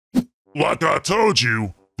Like I told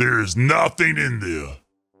you, there is nothing in there.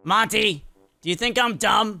 Monty, do you think I'm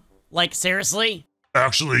dumb? Like, seriously?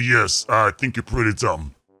 Actually, yes, I think you're pretty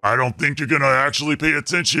dumb. I don't think you're gonna actually pay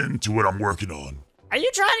attention to what I'm working on. Are you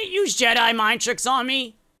trying to use Jedi mind tricks on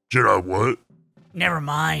me? Jedi what? Never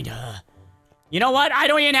mind, You know what? I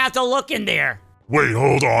don't even have to look in there. Wait,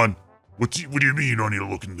 hold on. What do you mean you don't need to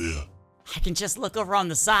look in there? I can just look over on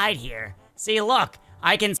the side here. See, look,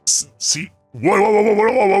 I can... See? Whoa,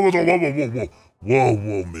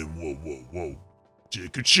 man, whoa.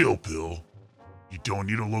 Take a chill pill. You don't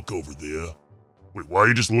need to look over there. Wait, why are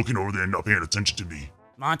you just looking over there and not paying attention to me?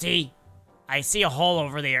 Monty, I see a hole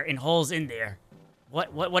over there and holes in there.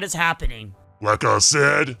 What is happening? Like I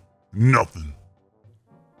said, nothing.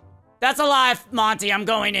 That's a lie, Monty. I'm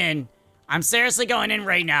going in. I'm seriously going in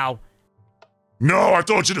right now. No, I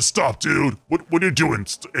told you to stop, dude. What are you doing?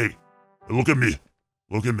 Hey, look at me.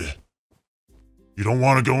 Look at me. You don't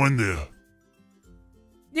want to go in there.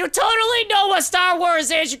 You totally know what Star Wars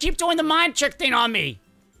is. You keep doing the mind trick thing on me.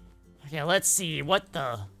 Okay, let's see. What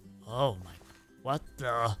the... Oh my... What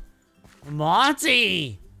the...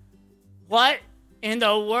 Monty! What in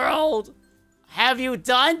the world have you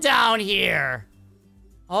done down here?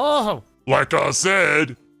 Oh. Like I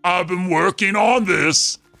said, I've been working on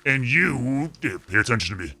this, and you... Pay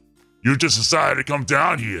attention to me. You just decided to come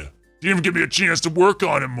down here. Didn't even give me a chance to work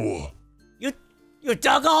on it more. You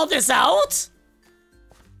dug all this out?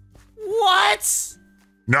 What?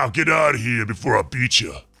 Now get out of here before I beat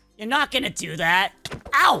you. You're not gonna do that.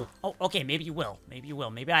 Ow! Oh, okay, maybe you will. Maybe you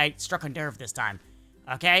will. Maybe I struck a nerve this time.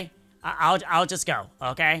 Okay? I'll just go,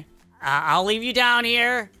 okay? I'll leave you down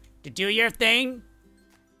here to do your thing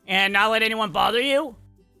and not let anyone bother you.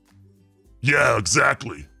 Yeah,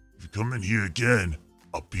 exactly. If you come in here again,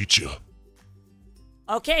 I'll beat you.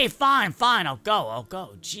 Okay, fine. I'll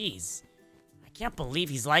go. Jeez. I can't believe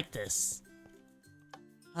he's like this.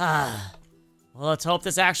 Well, let's hope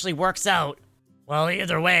this actually works out. Well,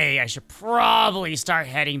 either way, I should probably start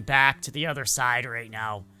heading back to the other side right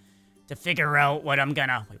now to figure out what I'm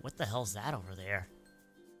gonna... Wait, what the hell's that over there?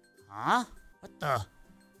 Huh? What the...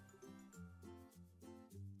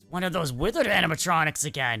 It's one of those Withered Animatronics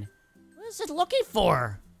again. What is it looking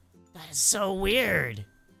for? That is so weird.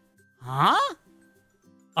 Huh?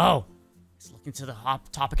 Oh, it's looking to the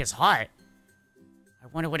top of his hut. I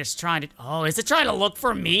wonder what it's trying to... Oh, is it trying to look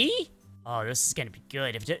for me? Oh, this is gonna be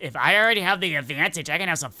good. If I already have the advantage, I can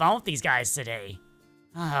have some fun with these guys today.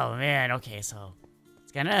 Oh, man. Okay, so...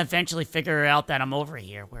 It's gonna eventually figure out that I'm over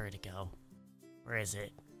here. Where did it go? Where is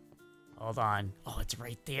it? Hold on. Oh, it's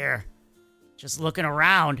right there. Just looking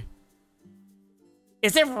around.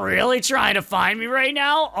 Is it really trying to find me right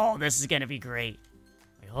now? Oh, this is gonna be great.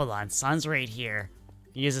 Wait, hold on. Sun's right here.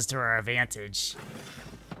 Use this to our advantage.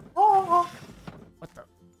 Oh. What the?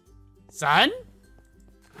 Son?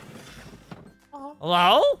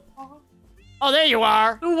 Hello? Oh, there you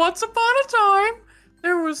are. Once upon a time,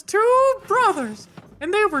 there was two brothers,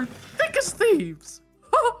 and they were thick as thieves.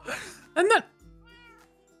 And then...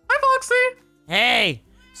 Hi, Foxy. Hey,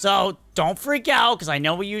 so don't freak out, because I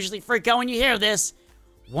know we usually freak out when you hear this.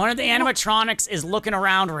 One of the animatronics is looking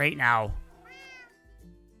around right now.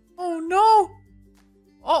 Oh, no.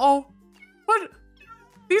 Uh-oh. What?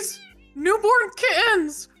 These newborn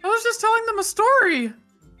kittens. I was just telling them a story.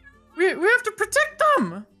 We have to protect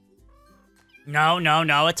them.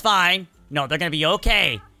 No, it's fine. No, they're gonna be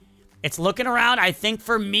okay. It's looking around, I think,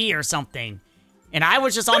 for me or something. And I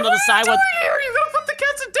was just on the other side with... What are you doing here? You're gonna put the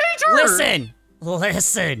cats in danger.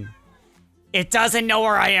 Listen. It doesn't know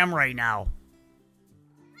where I am right now.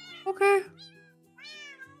 Okay.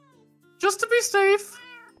 Just to be safe.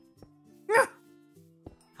 Yeah.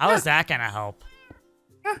 How is that gonna help?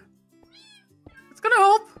 Yeah. It's gonna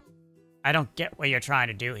help. I don't get what you're trying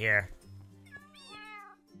to do here.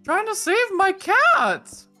 Trying to save my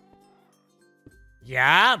cats.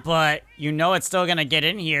 Yeah, but you know it's still gonna get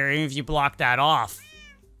in here even if you block that off.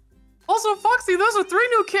 Also, Foxy, those are 3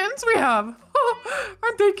 new kittens we have.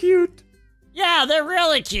 Aren't they cute? Yeah, they're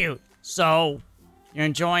really cute. So, you're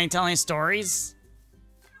enjoying telling stories?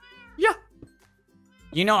 Yeah.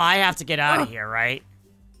 You know I have to get out of here, right?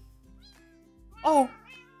 Oh.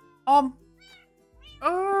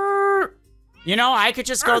 You know, I could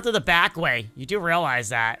just go through the back way. You do realize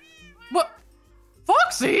that. What?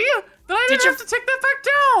 Foxy? Then I didn't have to take that back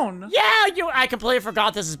down. Yeah, I completely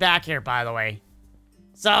forgot this is back here, by the way.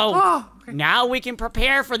 So, okay. Now we can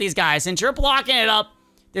prepare for these guys. Since you're blocking it up,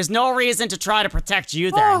 there's no reason to try to protect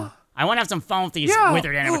you then. I want to have some fun with these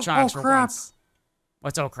Withered Animatronics for once.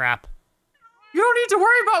 What's oh crap? You don't need to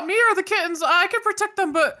worry about me or the kittens. I can protect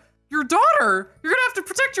them, but your daughter, you're gonna have to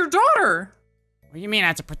protect your daughter. What do you mean I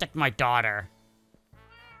have to protect my daughter?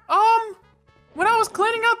 When I was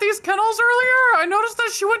cleaning out these kennels earlier, I noticed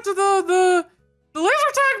that she went to the laser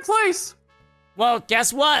tag place. Well,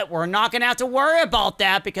 guess what? We're not gonna have to worry about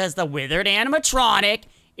that because the Withered Animatronic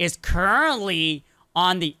is currently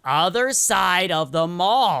on the other side of the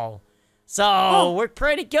mall. So we're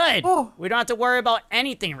pretty good. Oh. We don't have to worry about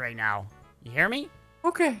anything right now. You hear me?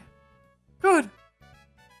 Okay. Good.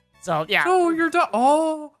 So yeah. So you're done.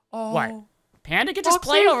 Oh. What? Panda can just Foxy?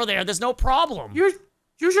 play over there. There's no problem. You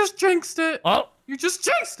just jinxed it. Oh. You just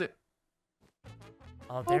jinxed it.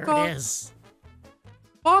 Oh, there God. it is.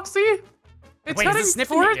 Foxy, it's Wait, is it heading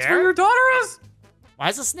sniffing the towards air? where your daughter is. Why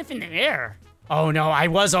is it sniffing the air? Oh no, I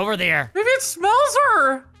was over there. Maybe it smells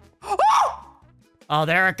her. Oh! Oh,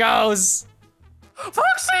 there it goes.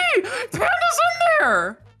 Foxy! Panda's in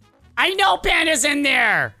there! I know Panda's in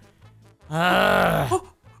there. Oh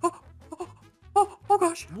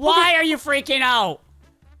gosh. Why are you freaking out?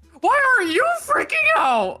 Why are you freaking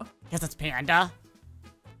out? Because it's Panda.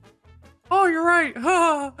 Oh, you're right.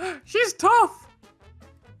 She's tough.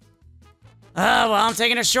 Oh, well, I'm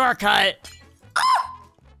taking a shortcut.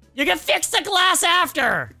 You can fix the glass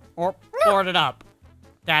after. Or board it up.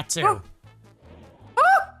 That too.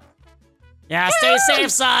 Yeah, stay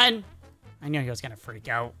safe, son. I knew he was gonna freak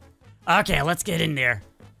out. Okay, let's get in there.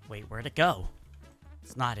 Wait, where'd it go?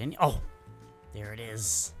 It's not in. Oh, there it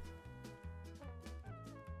is.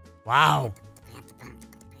 Wow.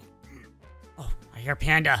 Oh, I hear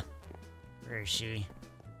Panda. Where is she?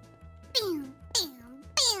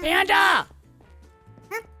 Panda!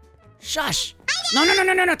 Shush!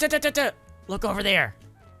 No. Look over there.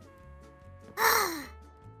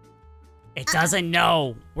 It doesn't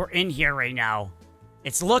know we're in here right now.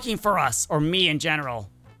 It's looking for us, or me in general.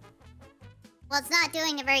 Well, it's not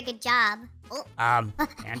doing a very good job. Oh.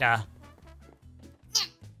 Panda.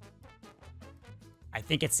 I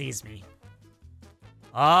think it sees me.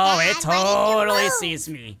 Oh, Dad, it why didn't you totally move? sees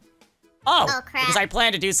me. Oh, Oh, crap. because I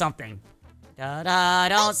plan to do something. Da-da,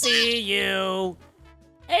 don't see you.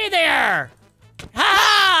 Hey there!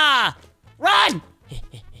 Ha! Run! Dad!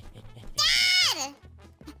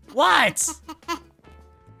 What? I was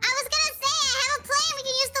gonna say, I have a plan. We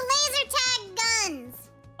can use the laser tag guns.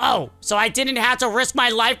 Oh, so I didn't have to risk my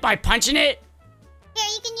life by punching it? Here,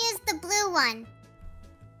 you can use the blue one.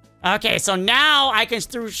 Okay, so now I can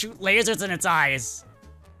shoot lasers in its eyes.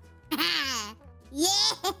 Yeah!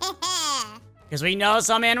 Because we know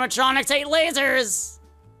some animatronics hate lasers.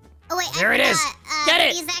 Oh, wait, There it is. Get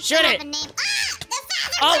it. These actually Shoot have it. a name. Ah! The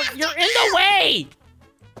feather Oh, blaster! you're in the way!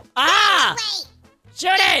 Ah! Wait.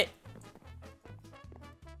 Shoot it!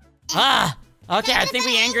 Ah! Okay, I think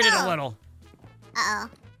we angered it a angle. little. Uh-oh.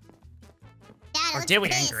 Dad, it Or looks did we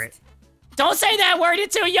pissed. anger it? Don't say that word, you're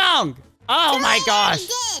too young! Oh my You gosh!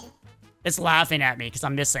 did. It's laughing at me because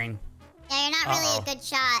I'm missing. Yeah, you're not really Uh-oh. a good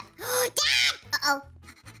shot. Dad! Uh-oh.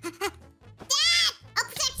 Dad! I'll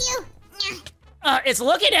protect you! It's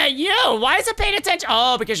looking at you! Why is it paying attention?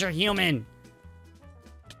 Oh, because you're human.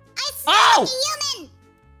 I see Oh! the human!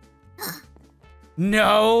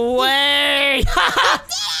 No way! We did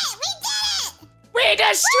it! We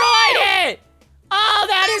destroyed it! Oh,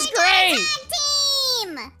 that is great!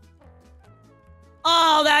 Tag team!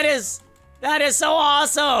 Oh, that is so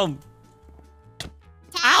awesome!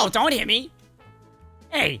 Ow, don't hit me!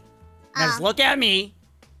 Hey, now just look at me.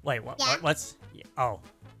 Wait, Yeah? what's... Oh.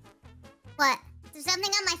 What? Is there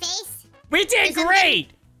something on my face? We did Is something-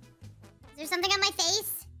 great! Is there something on my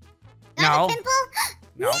face? No. Got a pimple?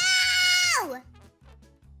 No. No!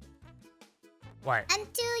 What? I'm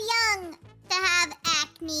too young to have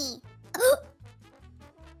acne.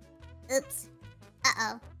 Oops.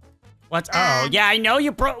 Uh-oh. What's... Uh-oh. Yeah, I know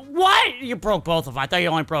you broke... What? You broke both of them. I thought you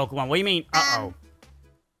only broke one. What do you mean? Uh-oh.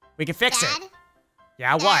 We can fix Dad? it.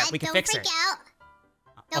 Yeah, what? Dad, We can don't fix freak it. out.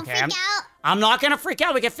 Don't Okay, freak out. I'm not gonna freak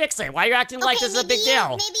out. We can fix it. Why are you acting like Okay, this is a maybe big you-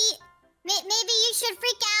 deal? Maybe you should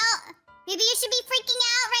freak out. Maybe you should be freaking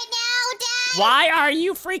out right now, Dad. Why are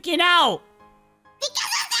you freaking out? Because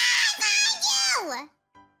of that, behind you.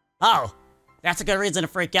 Oh, that's a good reason to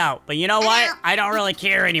freak out. But you know what? know. I don't really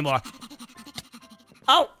care anymore.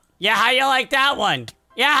 Oh, yeah, how you like that one?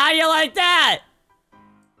 Yeah, how you like that?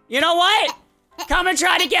 You know what? Come and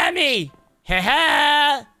try to get me.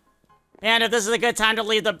 Heh. Panda, this is a good time to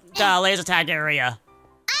leave the laser tag area.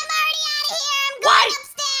 I'm already out of here. I'm What?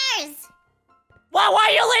 going upstairs. Why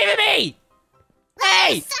are you leaving me?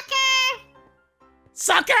 Hey, Sucker.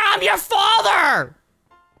 sucker, I'm your father.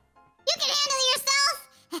 You can handle yourself.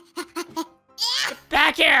 Yeah.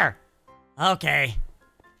 Back here. Okay.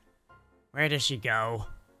 Where does she go?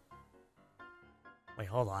 Wait,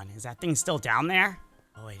 hold on. Is that thing still down there?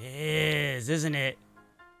 Oh, it is, isn't it?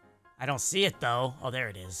 I don't see it, though. Oh, there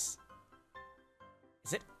it is.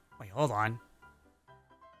 Is it? Wait, hold on.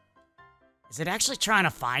 Is it actually trying to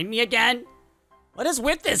find me again? What is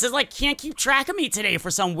with this? It, like, can't keep track of me today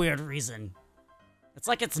for some weird reason. It's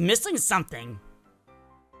like it's missing something.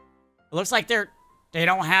 It looks like they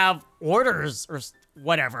don't have orders or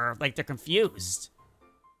whatever. Like, they're confused.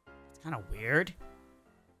 It's kind of weird.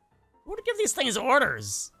 Who would give these things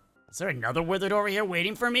orders? Is there another wizard over here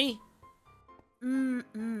waiting for me?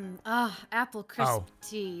 Apple crisp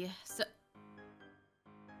tea. So,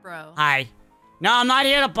 bro. Hi. No, I'm not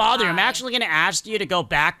here to bother you. I'm Hi. actually going to ask you to go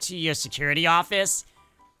back to your security office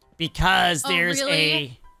because there's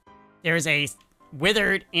really? a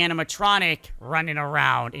withered animatronic running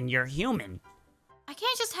around and you're human. I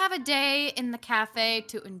can't just have a day in the cafe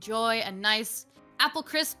to enjoy a nice apple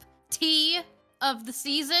crisp tea of the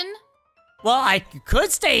season. Well, I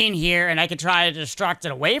could stay in here and I could try to distract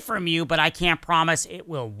it away from you, but I can't promise it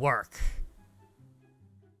will work.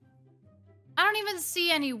 I don't even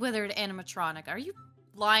see any withered animatronic. Are you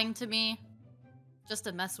lying to me? Just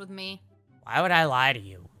to mess with me? Why would I lie to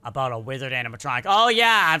you about a withered animatronic? Oh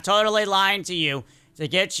yeah, I'm totally lying to you to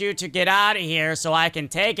get you to get out of here so I can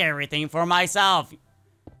take everything for myself.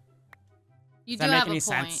 You Does do that have make any a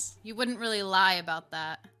point. sense? You wouldn't really lie about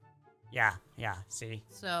that. Yeah, see?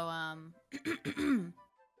 So,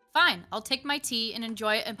 fine. I'll take my tea and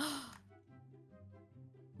enjoy it. And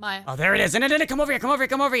Oh, there it is. No, come over here,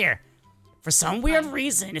 come over here. For some weird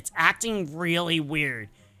reason, it's acting really weird.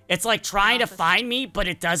 It's like trying to find me, but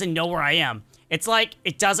it doesn't know where I am. It's like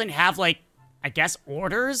it doesn't have, like, I guess,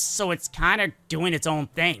 orders, so it's kind of doing its own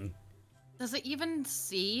thing. Does it even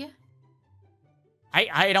see?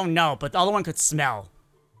 I don't know, but the other one could smell.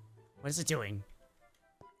 What is it doing?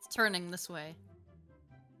 It's turning this way.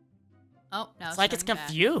 Oh, no. It's like it's turning back.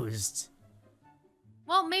 confused.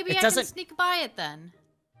 Well, maybe It I doesn't- can sneak by it then.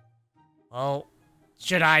 Well,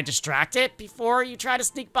 should I distract it before you try to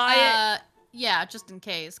sneak by it? Yeah, just in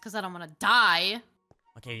case, because I don't want to die.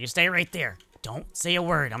 Okay, you stay right there. Don't say a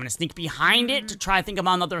word. I'm gonna sneak behind it to try to think I'm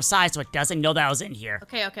on the other side so it doesn't know that I was in here.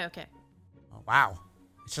 Okay. Oh, wow.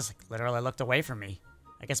 It's just like literally looked away from me.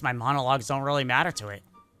 I guess my monologues don't really matter to it.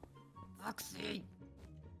 Foxy.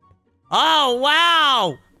 Oh,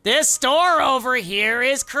 wow! This store over here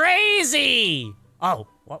is crazy! Oh,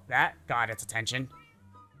 well, that got its attention.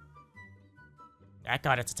 That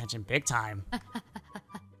got its attention big time.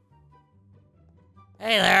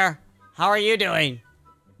 Hey there. How are you doing?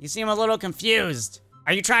 You seem a little confused.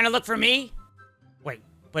 Are you trying to look for me? Wait,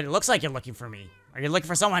 but it looks like you're looking for me. Are you looking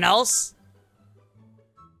for someone else?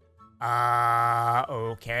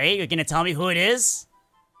 Okay. You're gonna tell me who it is?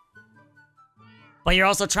 But you're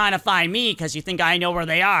also trying to find me because you think I know where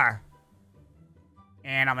they are.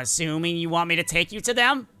 And I'm assuming you want me to take you to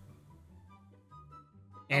them?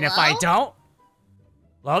 And if I Hello? don't?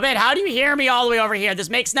 Lolbit, how do you hear me all the way over here? This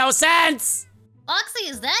makes no sense! Foxy,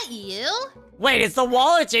 is that you? Wait, it's the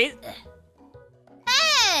wallet, Jason.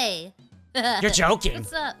 Hey! You're joking.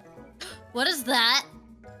 What's up? What is that?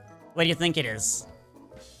 What do you think it is?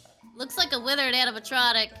 Looks like a withered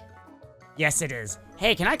animatronic. Yes, it is.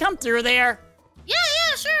 Hey, can I come through there? Yeah,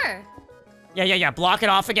 sure. Yeah. Block it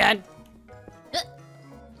off again.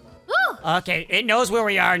 Woo! Okay, it knows where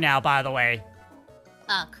we are now, by the way.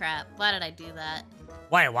 Oh, crap. Why did I do that?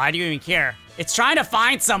 Why do you even care? It's trying to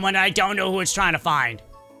find someone and I don't know who it's trying to find.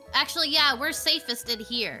 Actually, yeah, we're safest in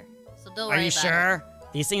here. So don't Are worry you about sure?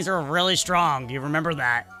 These things are really strong. Do you remember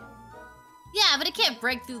that? it. Yeah, but it can't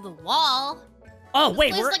break through the wall. Oh, wait,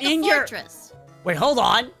 It's we're like in a your... fortress. Wait, hold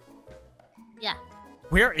on. Yeah.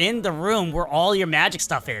 We're in the room where all your magic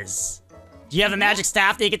stuff is. Do you have a magic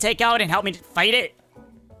staff that you can take out and help me fight it?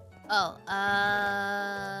 Oh,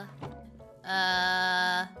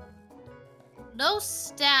 no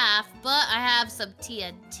staff, but I have some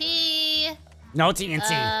TNT. No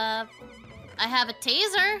TNT. I have a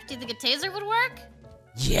taser. Do you think a taser would work?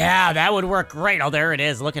 Yeah, that would work great. Oh, there it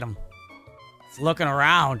is. Look at him. It's looking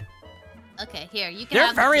around. Okay, here, you can They're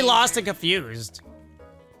have the very taser. lost and confused.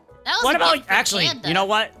 That was What a about... gift from Actually, Panda. you know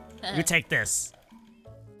what? You take this.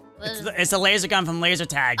 What is- It's a laser gun from Laser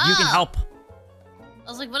Tag. You can Oh. help. I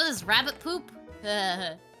was like, what is this, rabbit poop?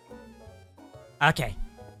 Okay.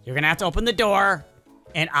 You're gonna have to open the door,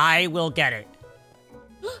 and I will get it.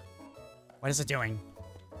 What is it doing?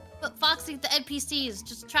 But Foxy, the NPCs,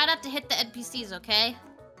 just try not to hit the NPCs, okay?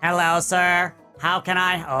 Hello, sir. How can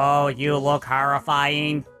I... Oh, you look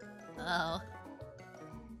horrifying. Oh.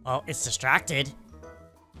 Oh, it's distracted.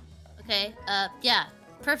 Okay, yeah.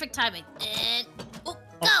 Perfect timing. And... Oh,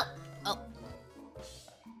 go! Oh,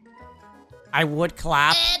 I would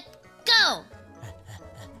clap. and go!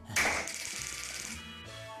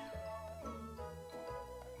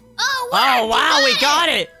 Oh, wow, we got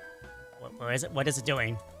it! What is it? What is it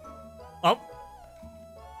doing? Oh.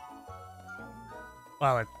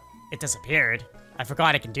 Well, it disappeared. I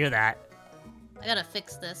forgot I can do that. I gotta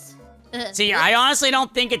fix this. See, I honestly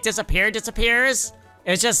don't think it disappears.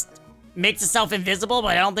 It just makes itself invisible,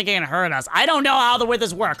 but I don't think it can hurt us. I don't know how the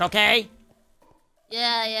withers work, okay?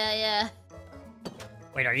 Yeah.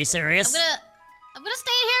 Wait, are you serious? I'm gonna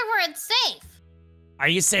stay here where it's safe. Are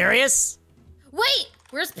you serious? Wait,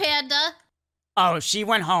 where's Panda? Oh, she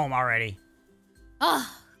went home already. Oh,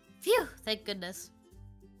 phew, thank goodness.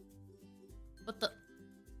 What the?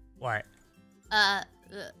 What? I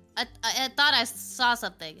thought I saw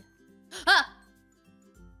something. Ah!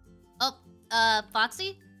 Oh,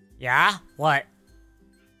 Foxy? Yeah? What?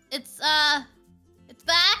 It's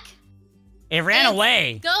back? It ran It's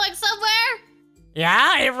away. Going somewhere?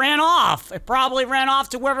 Yeah, it ran off. It probably ran off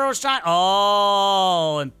to wherever it was trying.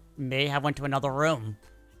 Oh, it may have went to another room.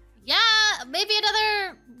 Yeah, maybe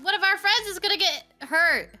another one of our friends is gonna get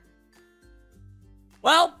hurt.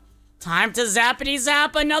 Well, time to zappity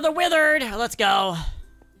zap another withered. Let's go.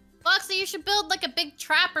 Foxy, you should build like a big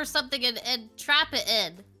trap or something and trap it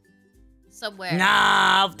in somewhere.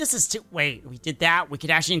 Nah, this is too. Wait, we did that. We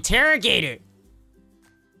could actually interrogate it.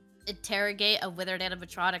 Interrogate a withered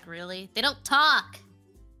animatronic, really? They don't talk.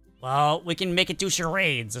 Well, we can make it do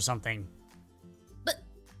charades or something. But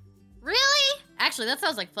really? Actually, that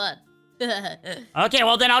sounds like fun. Okay,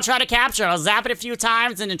 well then I'll try to capture it. I'll zap it a few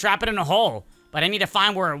times and then trap it in a hole. But I need to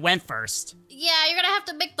find where it went first. Yeah, you're gonna have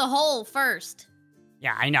to make the hole first.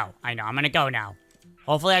 Yeah, I know. I'm gonna go now.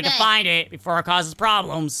 Hopefully I can find it before it causes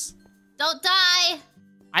problems. Don't die.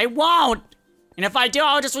 I won't! And if I do,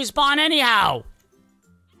 I'll just respawn anyhow.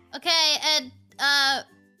 Okay, and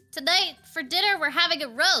tonight for dinner we're having a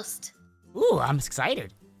roast. Ooh, I'm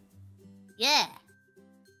excited. Yeah.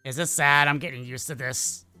 Is this sad? I'm getting used to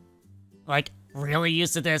this. Like, really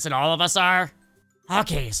used to this, and all of us are?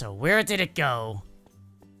 Okay, so where did it go?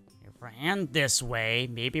 It ran this way.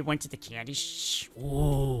 Maybe it went to the candy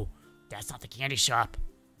Ooh, that's not the candy shop.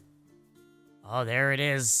 Oh, there it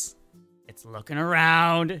is. It's looking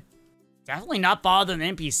around. Definitely not bothering the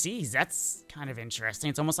NPCs. That's kind of interesting.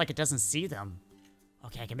 It's almost like it doesn't see them.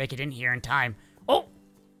 Okay, I can make it in here in time. Oh!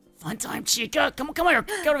 Funtime Chica! Come here!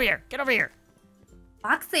 Get over here! Get over here!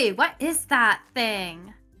 Foxy, what is that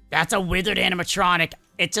thing? That's a withered animatronic.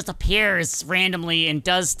 It just appears randomly and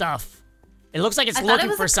does stuff. It looks like it's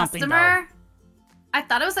looking for something, though. I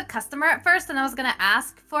thought it was a customer at first, and I was gonna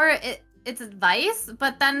ask for its advice,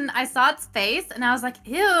 but then I saw its face, and I was like,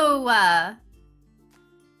 ew.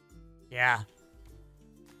 Yeah.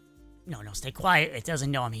 No, stay quiet. It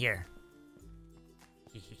doesn't know I'm here.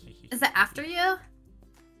 Is it after you?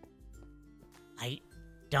 I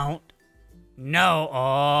don't know.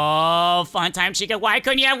 Oh, Funtime Chica, why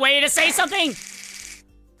couldn't you have waited to say something?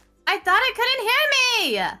 I thought it couldn't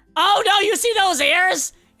hear me. Oh, no, you see those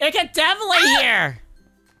ears? It can definitely hear.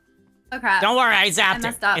 Oh, crap. Don't worry, I zapped I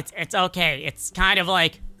messed up. It's okay. It's kind of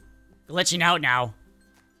like glitching out now.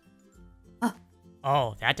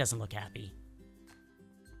 Oh, that doesn't look happy.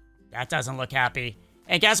 That doesn't look happy.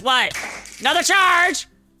 And guess what? Another charge!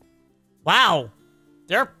 Wow.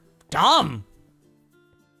 They're dumb.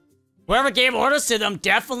 Whoever gave orders to them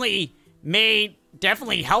definitely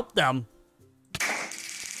helped them.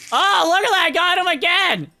 Oh, look at that! I got him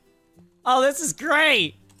again! Oh, this is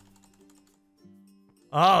great!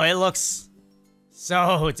 Oh, it looks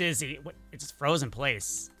so dizzy. It just froze in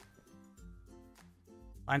place.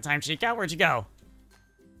 Funtime Chica, where'd you go?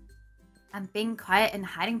 I'm being quiet and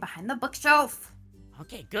hiding behind the bookshelf.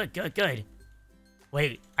 Okay, good.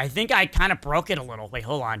 Wait, I think I kind of broke it a little. Wait,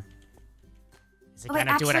 hold on. Is it Wait,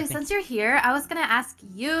 gonna do what I actually, think? since you're here, I was gonna ask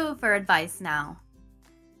you for advice now.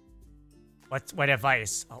 What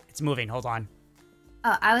advice? Oh, it's moving. Hold on.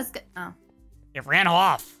 Oh, oh. It ran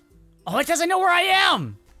off. Oh, it doesn't know where I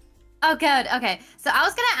am. Oh, good. Okay. So I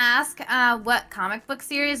was gonna ask what comic book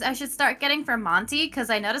series I should start getting for Monty, because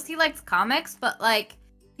I noticed he likes comics, but like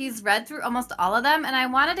he's read through almost all of them, and I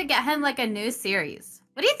wanted to get him like a new series.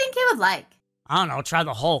 What do you think he would like? I don't know. Try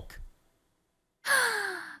the Hulk.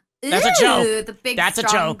 That's a joke. The big, That's a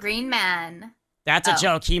strong joke. green man. That's a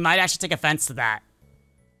joke. He might actually take offense to that.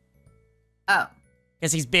 Oh.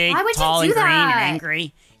 Because he's big, Why would you tall, and do green, and that?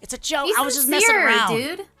 angry. It's a joke. He's I was just messing sincere, around.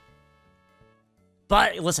 dude.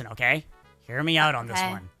 But listen, okay? Hear me out on this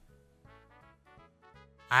Okay. one.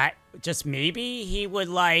 Maybe he would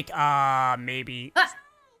like, maybe...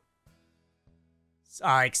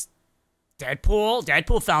 like, Deadpool?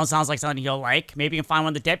 Deadpool sounds like something he'll like. Maybe you can find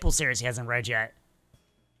one of the Deadpool series he hasn't read yet.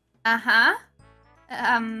 Uh-huh.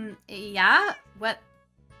 Yeah? What?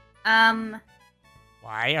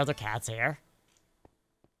 Why are there cats here?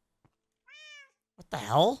 What the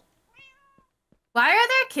hell? Why are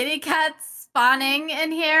there kitty cats spawning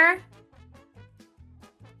in here?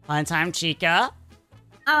 Funtime Chica.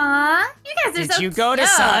 Aw, you guys are so Did you go to cute.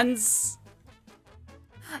 Sun's?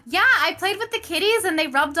 Yeah, I played with the kitties and they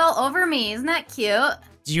rubbed all over me. Isn't that cute?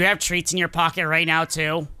 Do you have treats in your pocket right now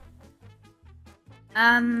too?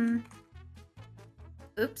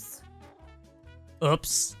 Oops.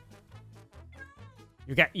 Oops.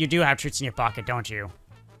 You do have treats in your pocket, don't you?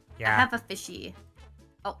 I have a fishy.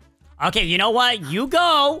 Oh. Okay, you know what? You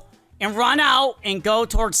go and run out and go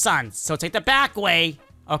towards Sun's. So take the back way,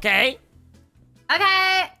 okay?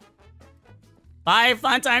 Okay. Bye,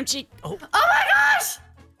 Funtime Chica. Oh, Oh my gosh!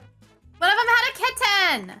 One of them had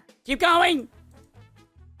a kitten. keep going.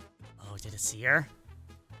 Oh, did it see her?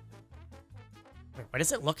 Wait, what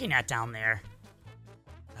is it looking at down there?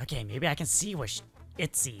 Okay, maybe I can see what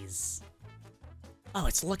it sees. Oh,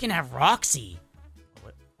 it's looking at Roxy.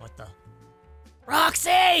 What the?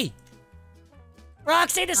 Roxy!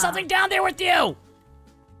 Roxy, there's something down there with you!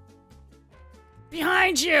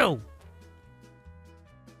 Behind you!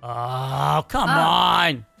 Oh, come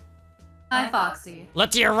on! Hi, Foxy.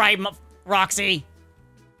 Look to your right, Roxy.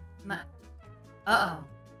 Uh-oh.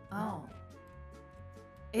 Oh.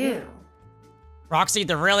 Ew. Roxy,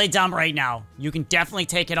 they're really dumb right now. You can definitely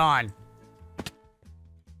take it on.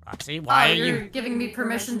 Roxy, why are you're you... giving me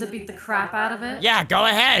permission to beat the crap out of it? Yeah, go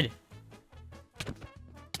ahead.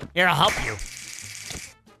 Here, I'll help you.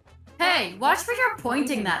 Hey, watch where you're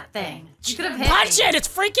pointing that thing. You could have hit Punch me. it! It's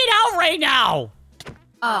freaking out right now!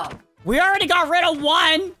 Oh. We already got rid of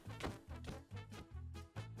one!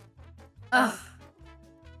 Ugh.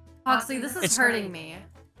 Foxy, this is hurting me.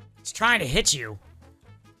 It's trying to hit you.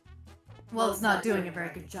 Well, it's not doing a very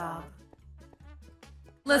good job.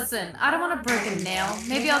 Listen, I don't want to break a nail.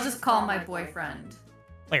 Maybe I'll just call my boyfriend.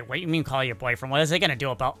 Wait, what do you mean call your boyfriend? What is he gonna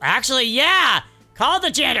do about... Actually, yeah! Call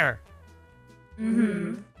the janitor!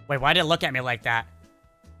 Mm-hmm. Wait, why did it look at me like that?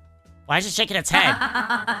 Why is it shaking its head?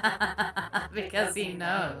 Because he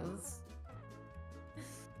knows.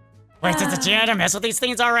 Wait, did the janitor mess with these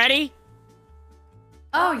things already?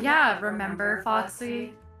 Oh yeah, remember,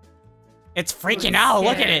 Foxy? It's freaking out,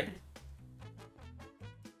 look at it! Scared.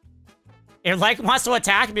 It like wants to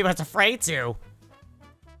attack me, but it's afraid to.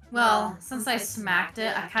 Well, since I smacked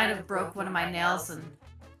it, I kind of broke one of my nails and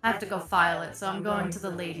I have to go file it, so I'm going to the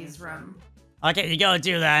ladies' room. Okay, you go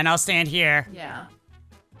do that, and I'll stand here. Yeah.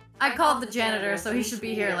 I called the janitor, so he should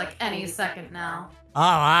be here like any second now. Oh,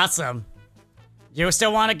 awesome. You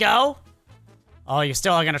still want to go? Oh, you're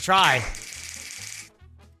still gonna try.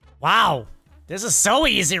 Wow, this is so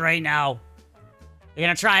easy right now. You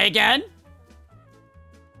gonna try again?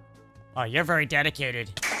 Oh, you're very dedicated.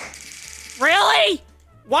 Really?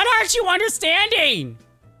 What aren't you understanding?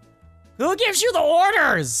 Who gives you the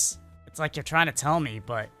orders? It's like you're trying to tell me,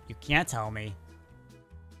 but you can't tell me.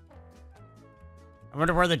 I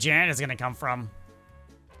wonder where the janitor's gonna come from.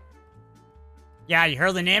 Yeah, you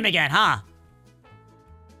heard the name again, huh?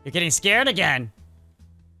 You're getting scared again.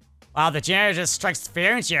 Wow, the janitor just strikes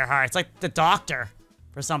fear into your heart. It's like the doctor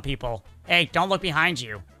for some people. Hey, don't look behind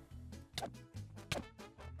you.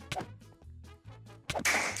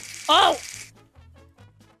 Oh!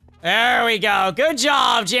 There we go. Good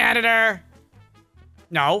job, janitor.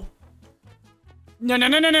 No. No, no,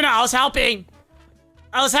 no, no, no, no. I was helping.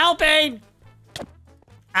 I was helping.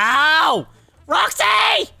 Ow!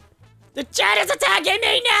 Roxy! The janitor's attacking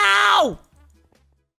me now!